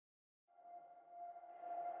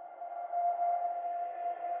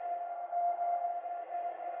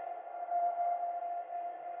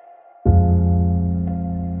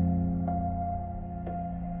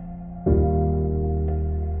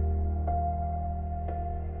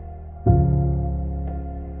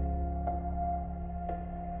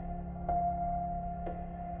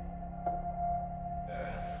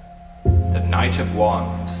Knight of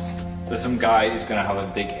Wands. So some guy who's going to have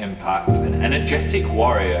a big impact, an energetic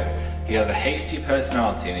warrior. He has a hasty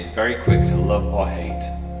personality and he's very quick to love or hate.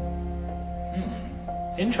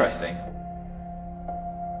 Interesting.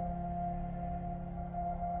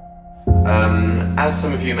 As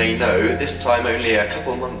some of you may know, this time only a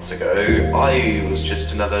couple months ago, I was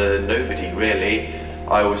just another nobody really.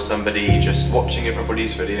 I was somebody just watching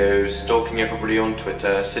everybody's videos, stalking everybody on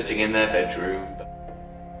Twitter, sitting in their bedroom.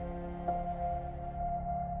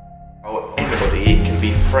 How anybody can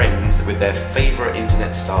be friends with their favourite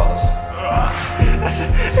internet stars.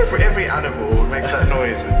 Every animal makes that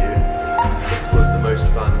noise with you. This was the most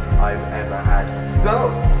fun I've ever had.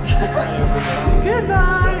 Go! Good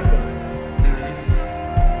night!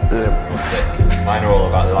 Sick. Mine are all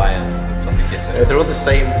about lions and fluffy kittens. They're all the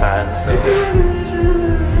same fans.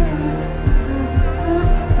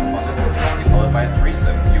 Also, followed by a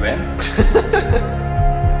threesome. You in?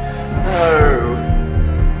 No.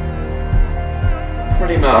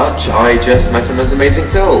 Pretty much, I just met him as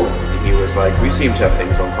amazingphil. He was like, we seem to have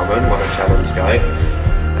things on common, wanna chat on Skype.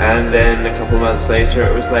 And then a couple months later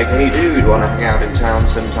it was like, hey dude, wanna hang out in town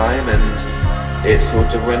sometime? And it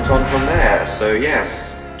sort of went on from there. So yes,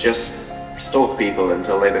 just stalk people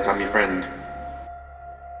until they become your friend.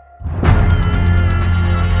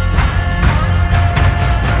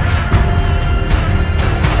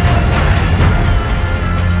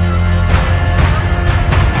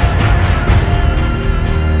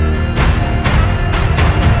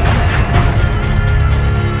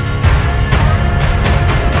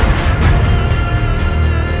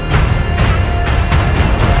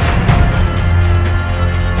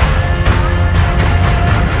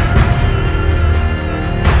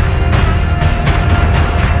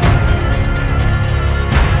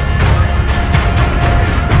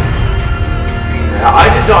 I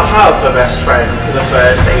did not have a best friend for the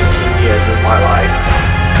first 18 years of my life.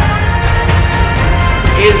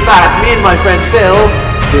 Is that me and my friend Phil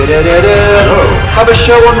have a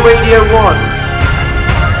show on Radio 1?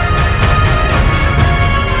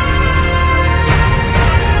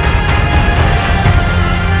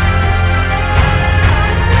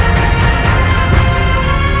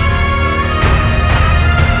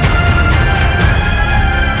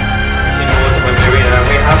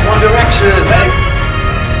 We have One Direction!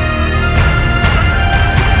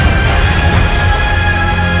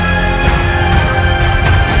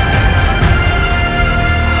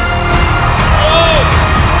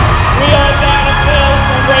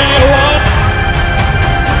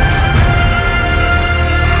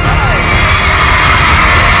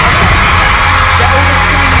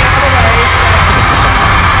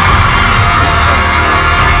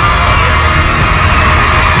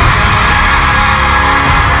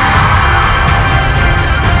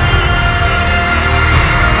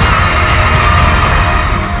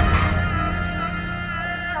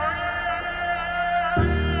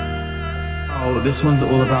 Oh, this one's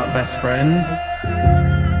all about best friends.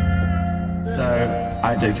 So,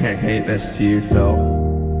 I dedicate this to you, Phil.